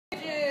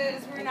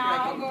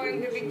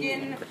going to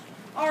begin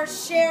our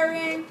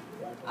sharing.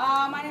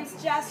 My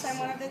name's Jess. I'm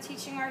one of the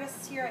teaching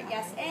artists here at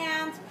Yes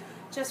And.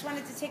 Just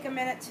wanted to take a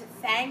minute to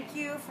thank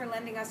you for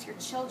lending us your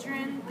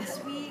children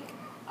this week.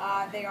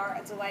 They are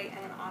a delight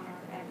and an honor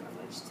and a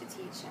privilege to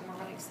teach, and we're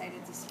really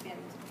excited to spend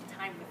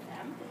time with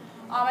them.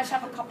 I just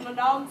have a couple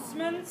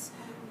announcements.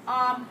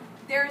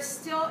 There's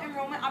still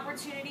enrollment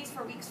opportunities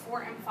for weeks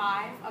 4 and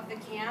 5 of the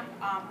camp.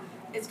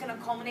 It's going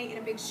to culminate in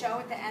a big show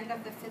at the end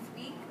of the 5th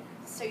week,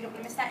 so you don't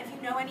want to miss that. If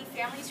you know any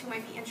families who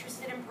might be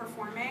interested in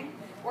performing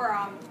or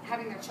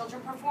having their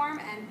children perform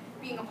and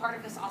being a part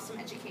of this awesome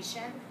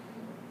education,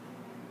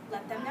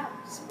 let them know.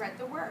 Spread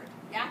the word.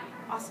 Yeah?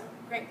 Awesome.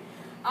 Great.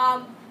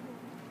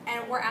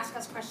 Or ask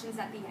us questions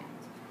at the end.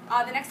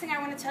 The next thing I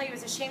want to tell you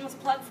is a shameless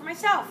plug for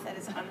myself that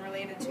is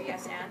unrelated to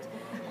Yes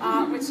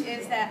And, which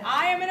is that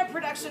I am in a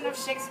production of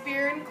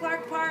Shakespeare in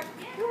Clark Park,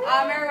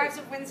 Merry Wives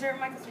of Windsor,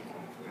 Michael Street.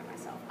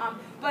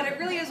 But it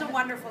really is a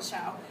wonderful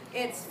show.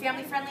 It's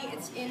family friendly.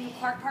 It's in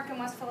Clark Park in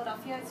West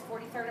Philadelphia. It's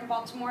 43rd in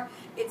Baltimore.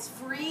 It's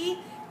free.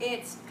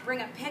 It's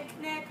bring a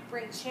picnic,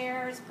 bring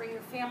chairs, bring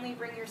your family,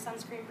 bring your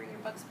sunscreen, bring your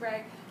bug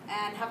spray,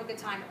 and have a good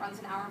time. It runs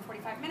an hour and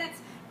 45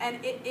 minutes,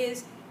 and it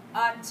is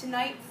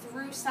tonight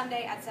through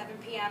Sunday at 7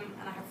 p.m.,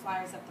 and I have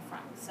flyers at the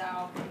front.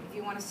 So if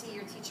you want to see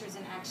your teachers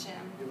in action,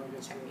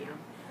 check me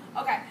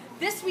out. Okay,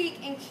 this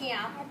week in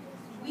camp,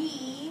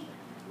 we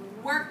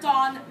worked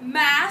on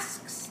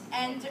masks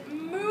and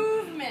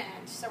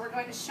movement. So we're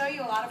going to show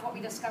you a lot of what we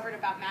discovered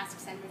about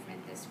masks and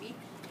movement this week.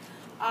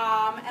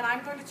 And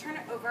I'm going to turn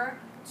it over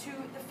to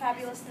the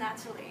fabulous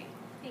Natalie.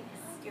 Thanks.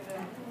 Give it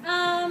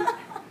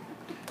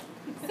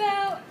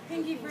So,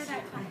 thank you for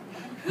that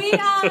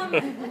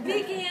comment. We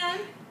began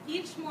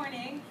each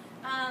morning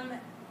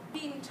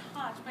being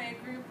taught by a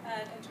group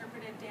of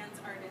interpretive dance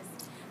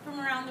artists from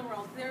around the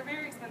world. They were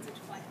very expensive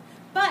to fly,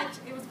 but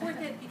it was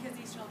worth it because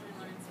these children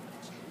learned so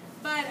much.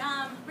 But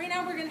right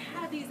now we're going to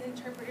have these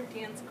interpretive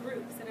dance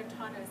groups that have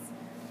taught us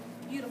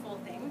beautiful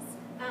things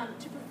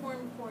to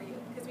perform for you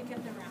because we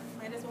kept them around.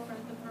 Might as well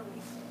rent them for a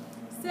week.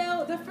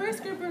 So the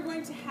first group we're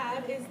going to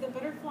have is the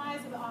Butterflies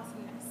of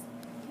Awesomeness.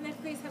 Can I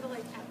please have a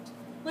lights out?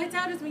 Lights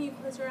out is when you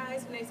close your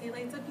eyes. When I say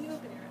lights up, you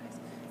open your eyes.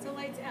 So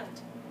lights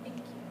out. Thank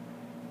you.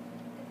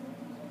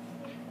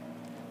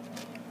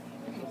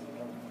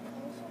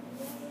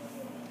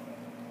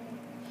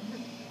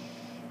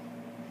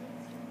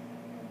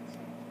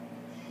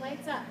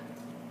 Lights up.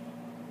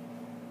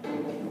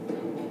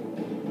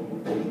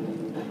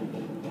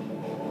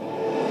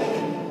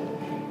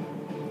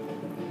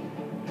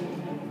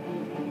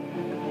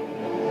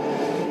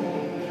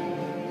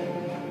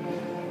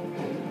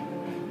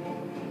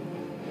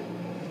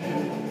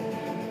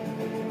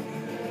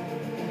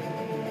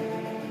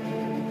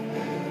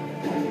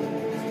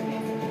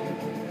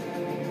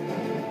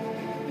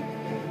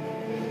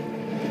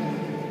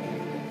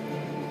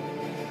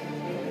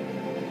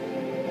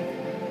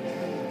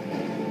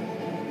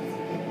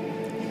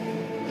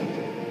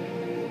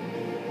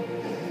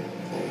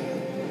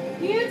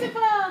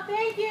 Beautiful!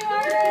 Thank you,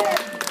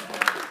 artists!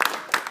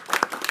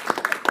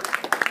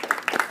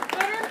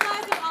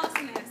 Butterflies of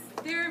Awesomeness.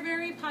 They're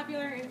very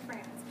popular in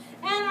France.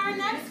 And our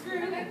next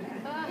group is,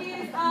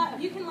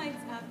 you can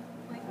lights up,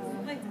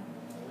 lights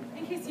up,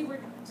 in case you were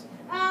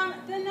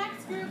not. The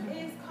next group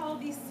is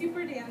called the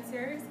Super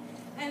Dancers,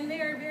 and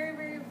they are very,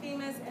 very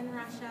famous in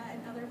Russia and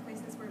other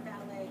places where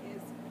ballet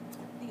is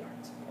the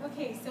art.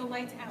 Okay, so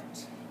lights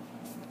out.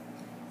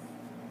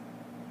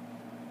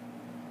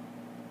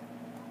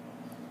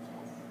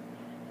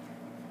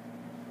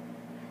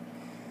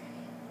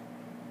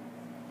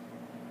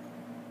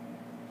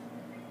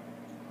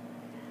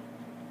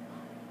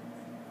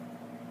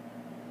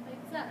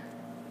 Up.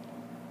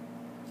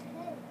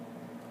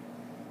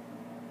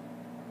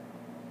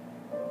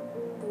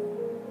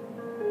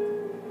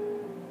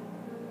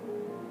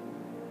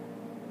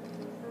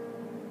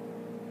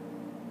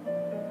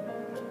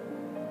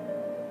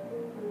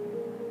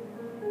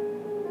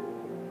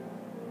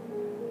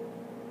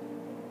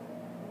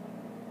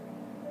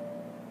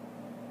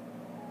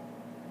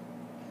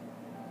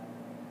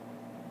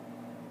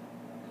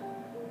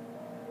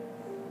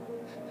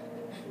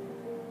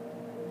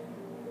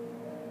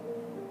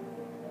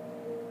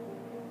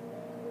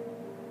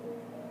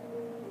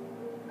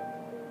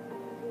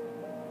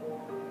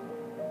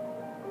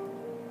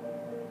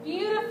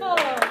 Beautiful.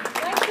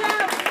 Lights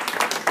out.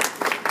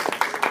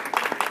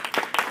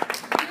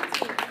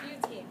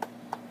 Beauty.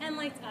 And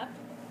lights up.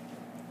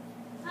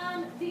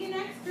 The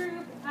next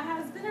group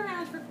has been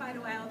around for quite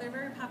a while. They're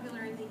very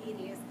popular in the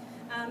 80s.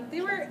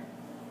 They were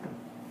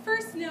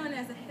first known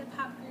as a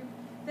hip-hop group,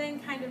 then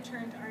kind of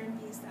turned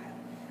R&B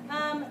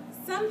style.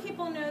 Some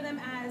people know them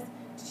as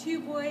 2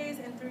 boys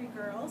and 3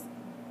 girls.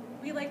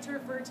 We like to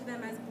refer to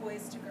them as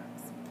boys to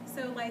girls.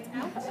 So lights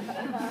out.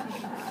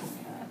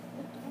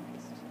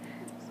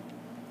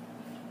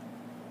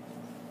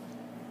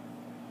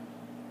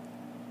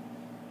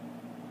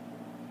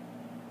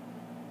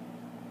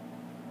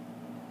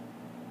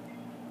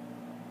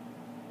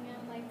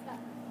 Lights up.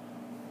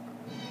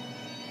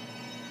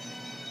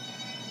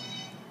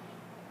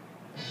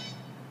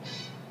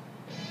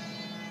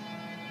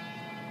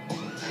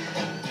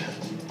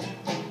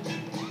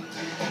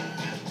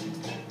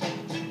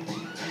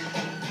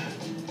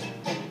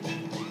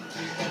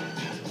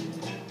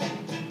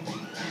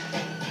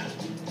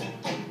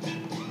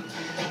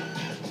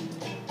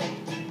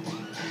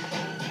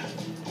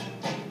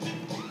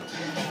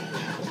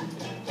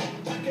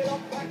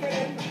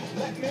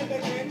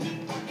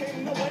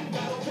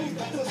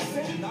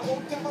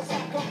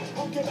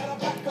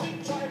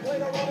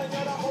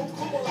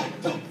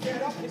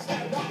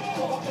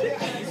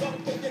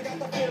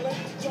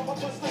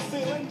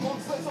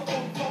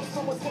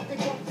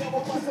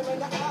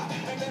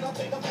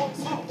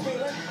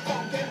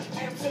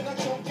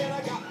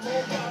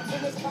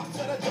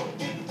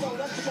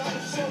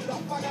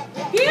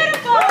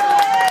 Beautiful! Lights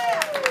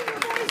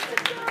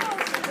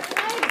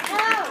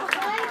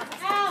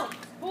out!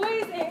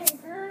 Boys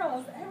and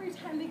girls, every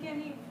time they get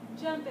me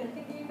jumping,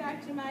 thinking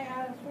back to my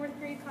 4th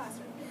grade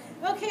classroom.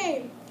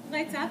 Okay,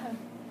 lights up.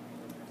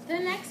 The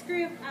next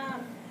group,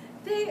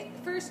 they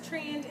first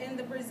trained in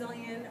the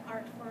Brazilian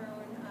art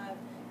form of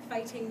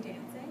fighting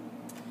dancing.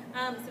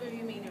 Some of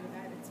you may know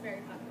that, it's very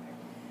popular.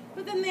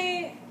 But then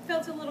they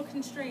felt a little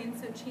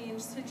constrained, so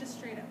changed to just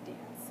straight up dance.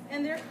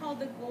 And they're called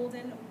the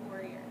Golden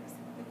Warriors.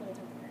 The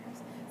Golden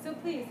Warriors. So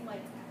please,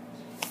 lights out.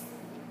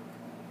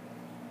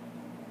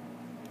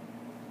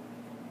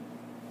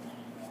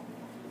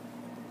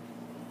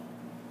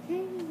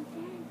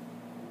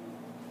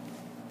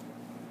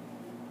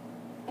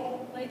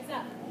 Lights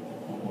up.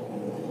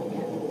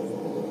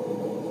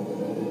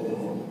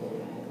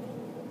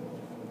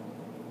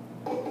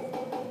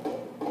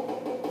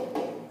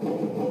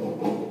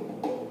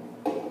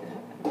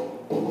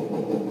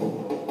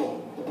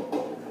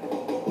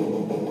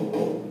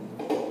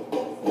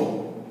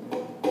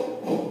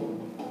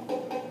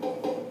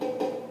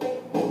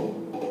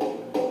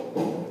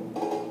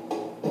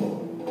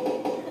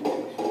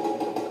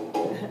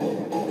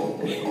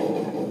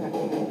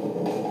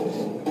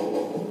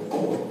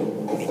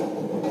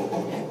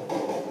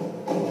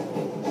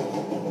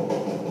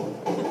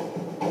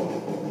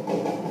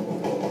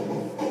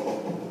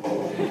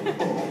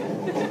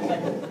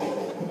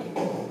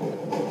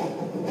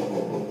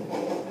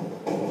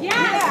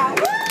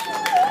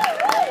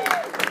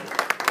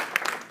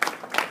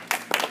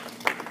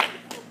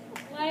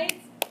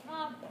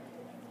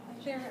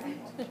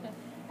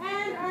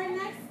 And our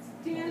next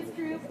dance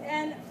group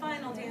and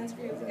final dance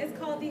group is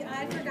called the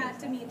I Forgot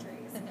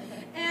Dimitri's.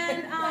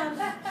 And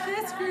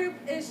this group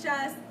is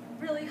just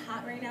really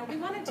hot right now. We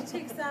wanted to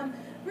take some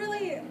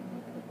really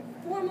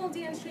formal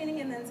dance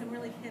training and then some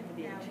really hip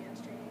now dance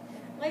training.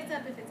 Lights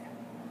up if it's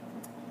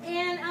out.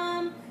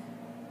 And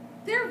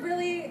they're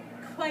really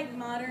quite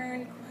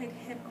modern, quite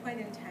hip, quite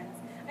intense.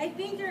 I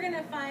think you're going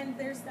to find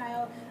their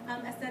style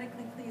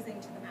aesthetically pleasing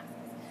to the masses.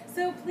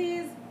 So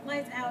please,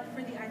 lights out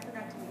for the I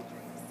Forgot Dimitri's.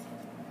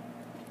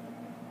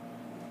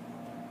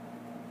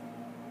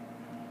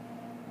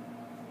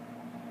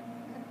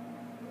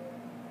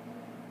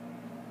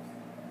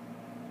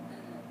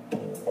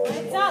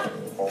 Lights up!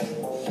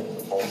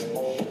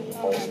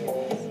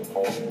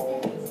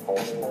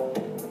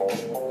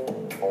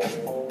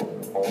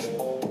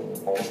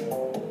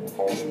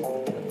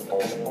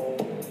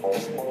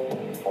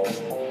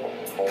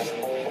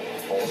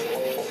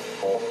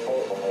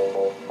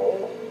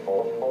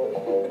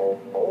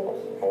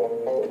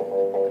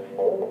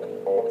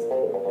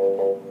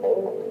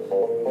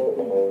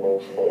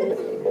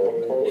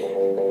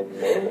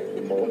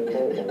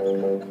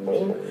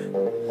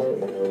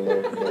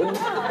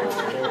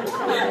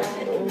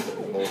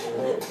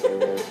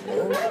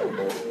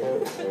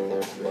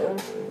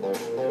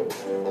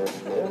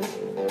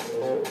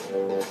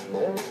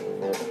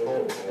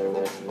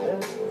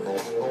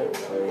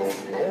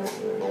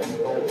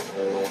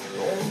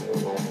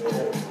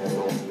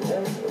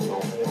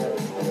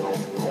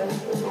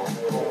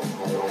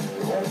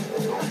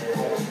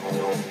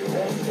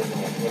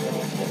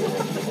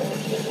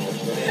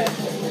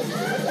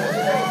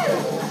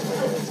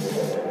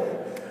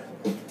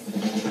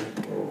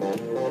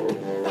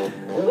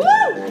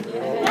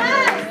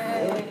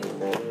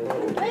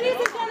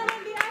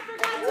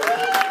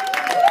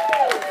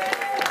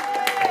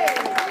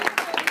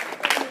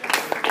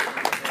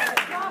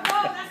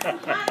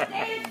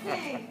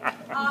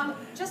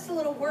 Just a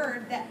little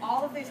word that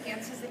all of those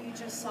dances that you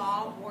just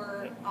saw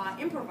were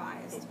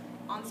improvised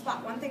on the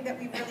spot. One thing that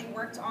we really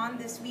worked on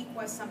this week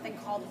was something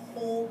called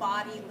whole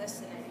body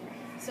listening.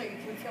 So you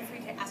can feel free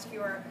to ask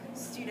your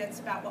students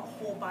about what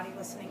whole body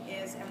listening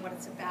is and what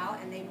it's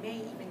about, and they may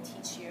even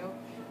teach you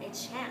a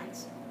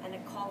chant and a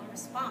call and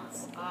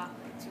response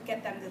to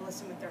get them to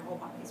listen with their whole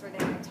bodies, or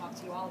they might talk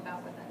to you all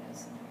about what that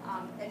is.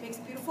 It makes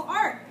beautiful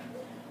art.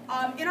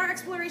 In our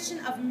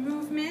exploration of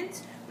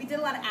movement, we did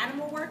a lot of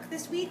animal work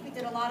this week. We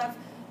did a lot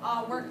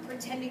of work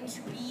pretending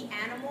to be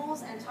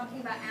animals and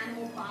talking about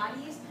animal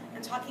bodies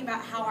and talking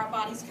about how our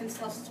bodies can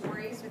tell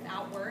stories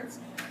without words.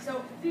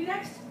 So the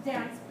next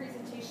dance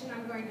presentation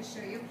I'm going to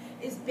show you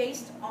is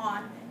based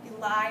on the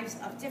lives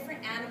of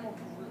different animal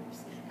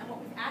groups. And what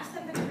we've asked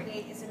them to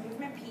create is a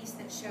movement piece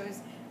that shows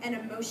an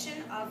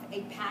emotion of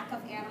a pack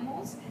of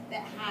animals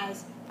that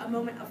has a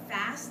moment of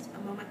fast, a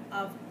moment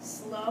of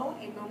slow,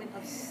 a moment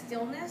of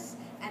stillness,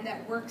 and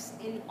that works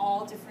in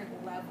all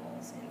different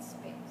levels in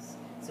space.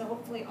 So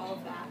hopefully all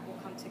of that will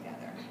come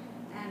together.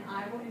 And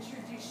I will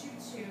introduce you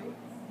to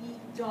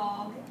the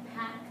dog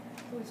pack,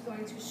 who is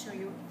going to show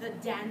you the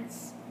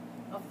dance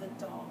of the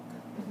dog.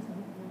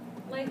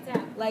 Lights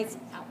out. Lights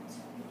out.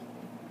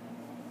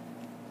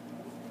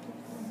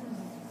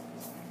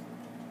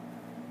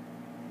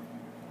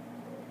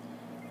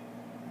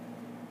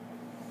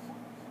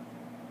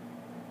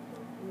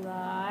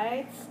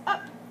 Lights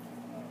up.